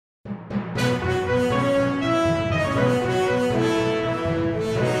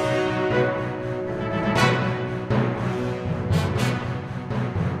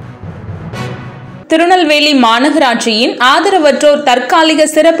திருநெல்வேலி மாநகராட்சியின் ஆதரவற்றோர் தற்காலிக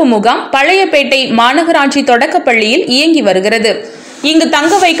சிறப்பு முகாம் பழையப்பேட்டை மாநகராட்சி தொடக்கப்பள்ளியில் இயங்கி வருகிறது. இங்கு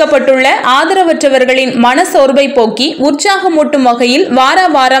தங்க வைக்கப்பட்டுள்ள ஆதரவற்றவர்களின் மனசோர்வை போக்கி உற்சாகமூட்டும் வகையில்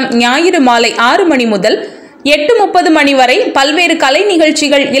வாரம் ஞாயிறு மாலை 6 மணி முதல் 8:30 மணி வரை பல்வேறு கலை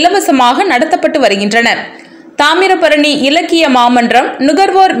நிகழ்ச்சிகள் இலவசமாக நடத்தப்பட்டு வருகின்றன. தாமிரபரணி இலக்கிய மாமன்றம்,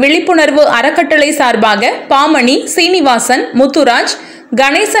 நுகர்வோர் விழிப்புணர்வு அறக்கட்டளை சார்பாக பாமணி, சீனிவாசன், முத்துராஜ்,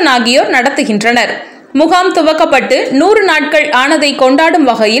 கணேசன் ஆகியோர் நடத்துகின்றனர். முகாம் துவக்கப்பட்டு 100 நாட்கள் ஆனதை கொண்டாடும்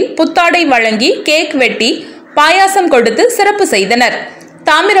வகையில் புத்தாடை வழங்கி கேக் வெட்டி பாயாசம் கொடுத்து சிறப்பு செய்தனர்.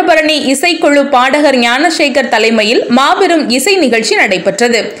 தாமிரபரணி இசைக்குழு பாடகர் ஞானசேகர் தலைமையில் மாபெரும் இசை நிகழ்ச்சி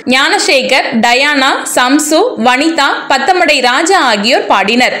நடைபெற்றது. ஞானசேகர், டயானா, சம்சு, வனிதா, பத்தமடை ராஜா ஆகியோர்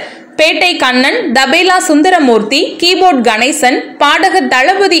பாடினர். பேட்டை கண்ணன், தபேலா சுந்தரமூர்த்தி, கீபோர்ட் கணேசன், பாடகர்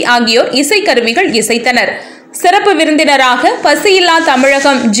தளபதி ஆகியோர் இசைக்கருவிகள் இசைத்தனர். சிறப்பு விருந்தினராக பசியில்லா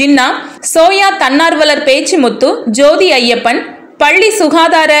தமிழகம் ஜின்னா, சோயா தன்னார்வலர் பேச்சிமுத்து, ஜோதி ஐயப்பன், பள்ளி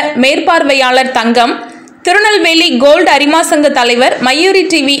சுகாதார மேற்பார்வையாளர் தங்கம், திருநெல்வேலி கோல்டு அரிமா சங்க தலைவர் மயூரி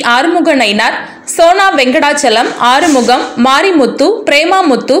டிவி ஆறுமுக நயினார், சோனா வெங்கடாச்சலம், ஆறுமுகம், மாரிமுத்து,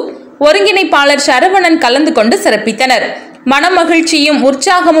 பிரேமாமுத்து, ஒருங்கிணைப்பாளர் சரவணன் கலந்து கொண்டு சிறப்பித்தனர். மனமகிழ்ச்சியும்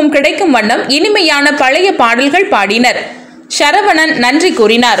உற்சாகமும் கிடைக்கும் வண்ணம் இனிமையான பழைய பாடல்கள் பாடினர். சரவணன் நன்றி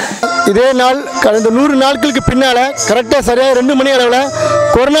கூறினார். இதே நாள் கடந்த 100 நாட்களுக்கு பின்னால கரெக்டாக சரியாக 2 மணி அளவில்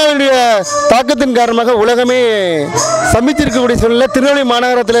கொரோனாவுடைய தாக்கத்தின் காரணமாக உலகமே சமித்திருக்கக்கூடிய சூழ்நிலை திருநெல்வேலி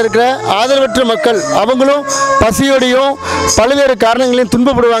மாநகரத்தில் இருக்கிற ஆதரவற்ற மக்கள் அவங்களும் பசியோடையும் பல்வேறு காரணங்களையும்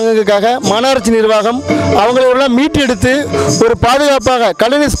துன்பப்படுவாங்கக்காக மாநகராட்சி நிர்வாகம் அவங்களெல்லாம் மீட்டெடுத்து ஒரு பாதுகாப்பாக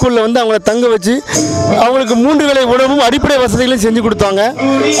கல்லணை ஸ்கூலில் வந்து அவங்கள தங்க வச்சு அவங்களுக்கு 3 வேளை உணவும் அடிப்படை வசதிகளையும் செஞ்சு கொடுத்தாங்க.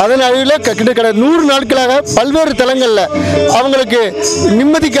 அதன் அடிவில் கிட்டத்தட்ட 100 நாட்களாக பல்வேறு தளங்களில் அவங்களுக்கு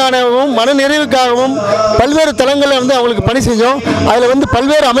நிம்மதிக்காகவும் மன நிறைவுக்காகவும் பல்வேறு தளங்களில் வந்து அவங்களுக்கு பணி செஞ்சோம். அதில் வந்து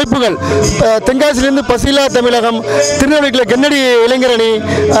பல்வேறு அமைப்புகள் தென்காசியிலிருந்து பசியில்லா தமிழகம், திருநெல்வேலியில் கென்னடி இளைஞரணி,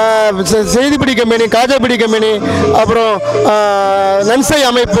 செய்திப்பிடி கம்பெனி, காஜாப்பிடி கம்பெனி, அப்புறம் நன்சை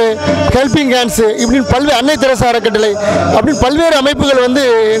அமைப்பு, ஹெல்பிங் ஹேண்ட்ஸு, இப்படின்னு பல்வேறு அன்னை தெரசா அறக்கட்டளை அப்படின்னு பல்வேறு அமைப்புகள் வந்து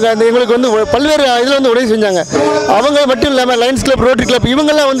எங்களுக்கு வந்து பல்வேறு இதில் வந்து உதவி செஞ்சாங்க. அவங்க மட்டும் இல்லாமல் லைன்ஸ் கிளப், ரோட்டரி கிளப்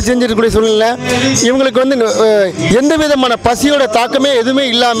இவங்கெல்லாம் வந்து செஞ்சிருக்கக்கூடிய சூழ்நிலை இவங்களுக்கு வந்து எந்த விதமான பசியோட தாக்கமே எதுவுமே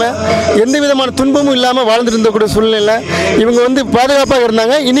இல்லாமல் எந்த விதமான துன்பமும் இல்லாமல் வாழ்ந்துட்டு இருந்தக்கூடிய சூழ்நிலை இவங்க வந்து பாதுகாப்பாக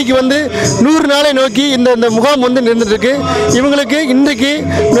இருந்தாங்க. இன்னைக்கு வந்து 100 நாளை நோக்கி இந்த முகாம் வந்து நின்றுட்டு இருக்கு. இவங்களுக்கு இன்றைக்கு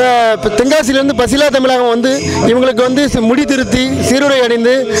தென்காசியிலிருந்து பசியில்லா தமிழகம் வந்து இவங்களுக்கு வந்து முடி திருத்தி சீருடை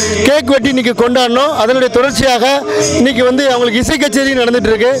அணிந்து கேக் வெட்டி இன்னைக்கு கொண்டாடணும். அதனுடைய தொடர்ச்சியாக இன்னைக்கு வந்து அவங்களுக்கு இசை கச்சேரி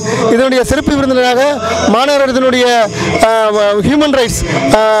நடந்துட்டு இருக்கு. இதனுடைய சிறப்பு விருந்தினராக மாநகரத்தினுடைய ஹியூமன் ரைட்ஸ்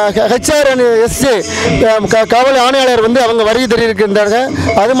HRSA காவல் ஆணையாளர் வந்து அவங்க வருகை தெரிவிக்கின்றார்கள்.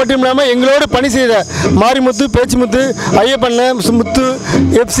 அது மட்டும் இல்லாமல் எங்களோடு பணி செய்த மாரிமுத்து, பேச்சிமுத்து, ஐயப்பண்ண, முத்து,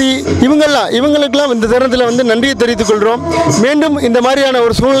 எஃப்சி இவங்களுக்கெல்லாம் இந்த தருணத்தில் வந்து நன்றியை தெரிவித்துக் கொள்கிறோம். மீண்டும் இந்த மாதிரியான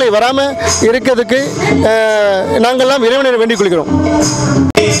ஒரு சூழ்நிலை வராமல் இருக்கிறதுக்கு நாங்கள்லாம் இறைவனை வேண்டிக் கொள்கிறோம்.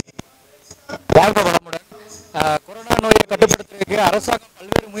 கொரோனா நோயை கட்டுப்படுத்துவதற்கு அரசாங்கம்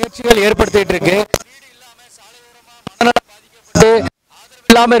பல்வேறு முயற்சிகள் ஏற்படுத்திட்டு இருக்கு.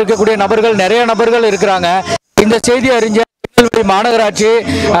 இல்லாமல் இருக்கக்கூடிய நபர்கள் நிறைய நபர்கள் இருக்கிறாங்க. இந்த செய்தி அறிஞ்ச திருநெல்வேலி மாநகராட்சி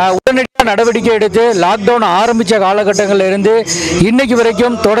உடனடியாக நடவடிக்கை எடுத்து லாக்டவுன் ஆரம்பித்த காலகட்டங்களில் இருந்து இன்னைக்கு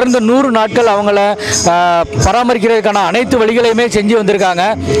வரைக்கும் தொடர்ந்து 100 நாட்கள் அவங்கள பராமரிக்கிறதுக்கான அனைத்து வழிகளையுமே செஞ்சு வந்திருக்காங்க.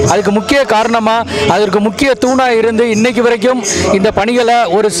 அதுக்கு முக்கிய காரணமாக அதற்கு முக்கிய தூணாக இருந்து இன்னைக்கு வரைக்கும் இந்த பணிகளை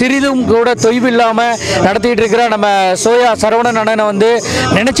ஒரு சிறிதும் கூட தொய்வு இல்லாமல் நடத்திட்டு இருக்கிற நம்ம சோயா சரவணன் அண்ணனை வந்து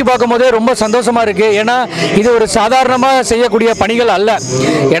நினைச்சு பார்க்கும் போதே ரொம்ப சந்தோஷமா இருக்கு. ஏன்னா இது ஒரு சாதாரணமாக செய்யக்கூடிய பணிகள் அல்ல.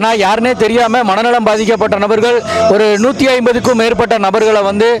 ஏன்னா யாருன்னே தெரியாமல் மனநலம் பாதிக்கப்பட்ட நபர்கள் ஒரு 150க்கும் மேற்பட்ட நபர்களை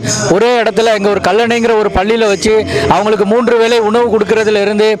வந்து ஒரே இடத்துல இங்கே ஒரு கல்லணைங்கிற ஒரு பள்ளியில் வச்சு அவங்களுக்கு 3 வேளை உணவு கொடுக்கறதுல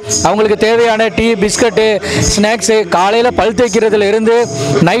இருந்து அவங்களுக்கு தேவையான டீ, பிஸ்கட்டு, ஸ்நாக்ஸு, காலையில் பல் தேய்க்கிறதுல இருந்து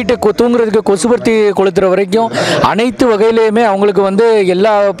நைட்டு தூங்குறதுக்கு கொசுபர்த்தி கொளுத்துற வரைக்கும் அனைத்து வகையிலையுமே அவங்களுக்கு வந்து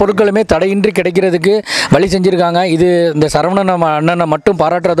எல்லா பொருட்களுமே தடையின்றி கிடைக்கிறதுக்கு வழி செஞ்சுருக்காங்க. இது இந்த சரவணன அண்ணனை மட்டும்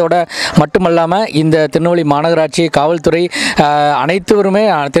பாராட்டுறதோட மட்டுமல்லாமல் இந்த திருநெல்வேலி மாநகராட்சி, காவல்துறை அனைத்துவருமே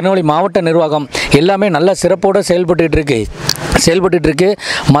திருநெல்வேலி மாவட்ட நிர்வாகம் எல்லாமே நல்ல சிறப்போடு செயல்பட்டு இருக்கு.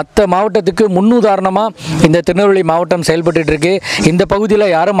 மற்ற மாவட்டத்துக்கு முன்னுதாரணமாக இந்த திருநெல்வேலி மாவட்டம் செயல்பட்டு இருக்கு. இந்த பகுதியில்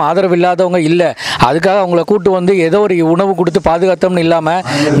யாரும் ஆதரவு இல்லாதவங்க இல்லை. அதுக்காக அவங்கள கூட்டு வந்து ஏதோ ஒரு உணவு கொடுத்து பாதுகாத்தோம்னு இல்லாமல்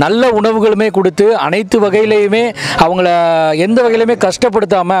நல்ல உணவுகளுமே கொடுத்து அனைத்து வகையிலையுமே அவங்கள எந்த வகையிலுமே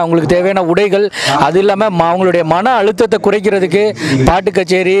கஷ்டப்படுத்தாமல் அவங்களுக்கு தேவையான உடைகள், அது இல்லாமல் அவங்களுடைய மன அழுத்தத்தை குறைக்கிறதுக்கு பாட்டு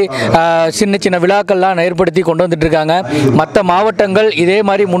கச்சேரி, சின்ன சின்ன விழாக்கள்லாம் ஏற்படுத்தி கொண்டு வந்துட்டு இருக்காங்க. மற்ற மாவட்டங்கள் இதே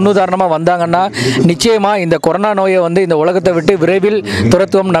மாதிரி முன்னுதாரணமாக வந்தாங்கன்னா நிச்சயமாக இந்த கொரோனா நோயை வந்து இந்த உலகத்தை விட்டு விரைவில்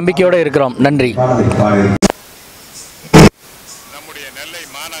துரத்துவோம் நம்பிக்கையோடு இருக்கிறோம். நன்றி. நம்முடைய நெல்லை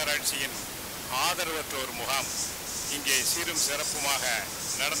மாநகராட்சியின் ஆதரவு சீரும் சிறப்புமாக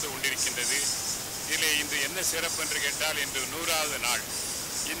நடந்து கொண்டிருக்கின்றது. இதிலே இன்று என்ன சிறப்பு என்று கேட்டால் இன்று 100வது நாள்.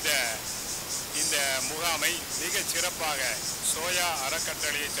 இந்த முகாமை மிக சிறப்பாக சோயா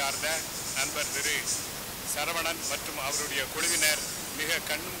அறக்கட்டளையை சார்ந்த நண்பர் திரு சரவணன் மற்றும் அவருடைய குழுவினர் மிக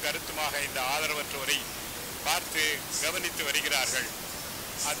கண்ணும் கருத்துமாக இந்த ஆதரவற்றோரை பார்த்து கவனித்து வருகிறார்கள்.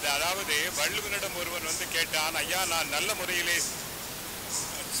 அதாவது வள்ளுவனிடம் ஒருவன் வந்து கேட்டான், ஐயா நான் நல்ல முறையிலே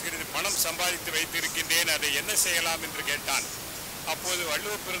சிறிது பணம் சம்பாதித்து வைத்திருக்கின்றேன், அதை என்ன செய்யலாம் என்று கேட்டான். அப்போது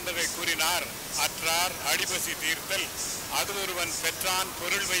வள்ளுவ பிறந்தவை கூறினார், அற்றார் அடிபசி தீர்த்தல் அது ஒருவன் பெற்றான்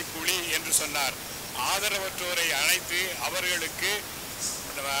பொருள்வை புலி என்று சொன்னார். ஆதரவற்றோரை அழைத்து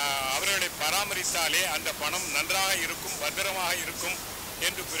அவர்களை பராமரித்தாலே அந்த பணம் நன்றாக இருக்கும், பத்திரமாக இருக்கும்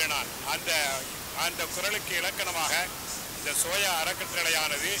என்று கூறினான். அந்த குரலுக்கு இலக்கணமாக இந்த சோயா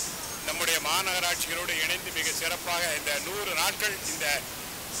அறக்கட்டளையானது நம்முடைய மாநகராட்சிகளோடு இணைந்து மிக சிறப்பாக இந்த 100 நாட்கள் இந்த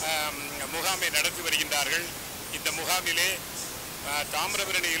முகாமை நடத்தி வருகின்றார்கள். இந்த முகாமிலே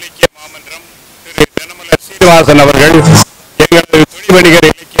தாமிரபரணி இலக்கிய மாமன்றம் திரு தினமலர் சீனிவாசன் அவர்கள், எங்களது துணிவணிகர்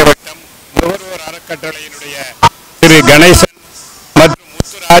இலக்கிய வட்டம், நுகர்வோர் அறக்கட்டளையினுடைய திரு கணேசன் மற்றும்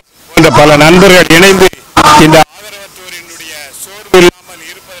முத்துராஜ் போன்ற பல நண்பர்கள் இணைந்து இந்த ஆதரவற்றோரினுடைய சோர்வு இல்லாமல்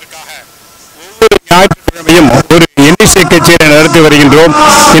இருப்பதற்காக ஒவ்வொரு ஞாயிற்றுக்கிழமையும் ஒரு இன்னிசை கச்சேரி நடத்தி வருகின்றோம்.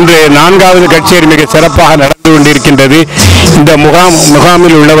 இன்று 4வது கச்சேரி மிக சிறப்பாக நடந்து கொண்டிருக்கின்றது. இந்த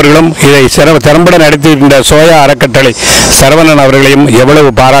முகாமில் உள்ளவர்களும் இதை திறம்பட நடத்தியிருந்த சோயா அறக்கட்டளை சரவணன் அவர்களையும் எவ்வளவு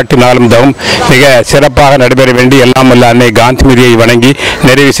பாராட்டினாலும் மிக சிறப்பாக நடைபெற வேண்டி எல்லாம் வல்ல அன்னை காந்திமதியை வணங்கி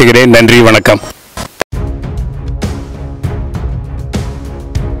நிறைவு செய்கிறேன். நன்றி, வணக்கம்.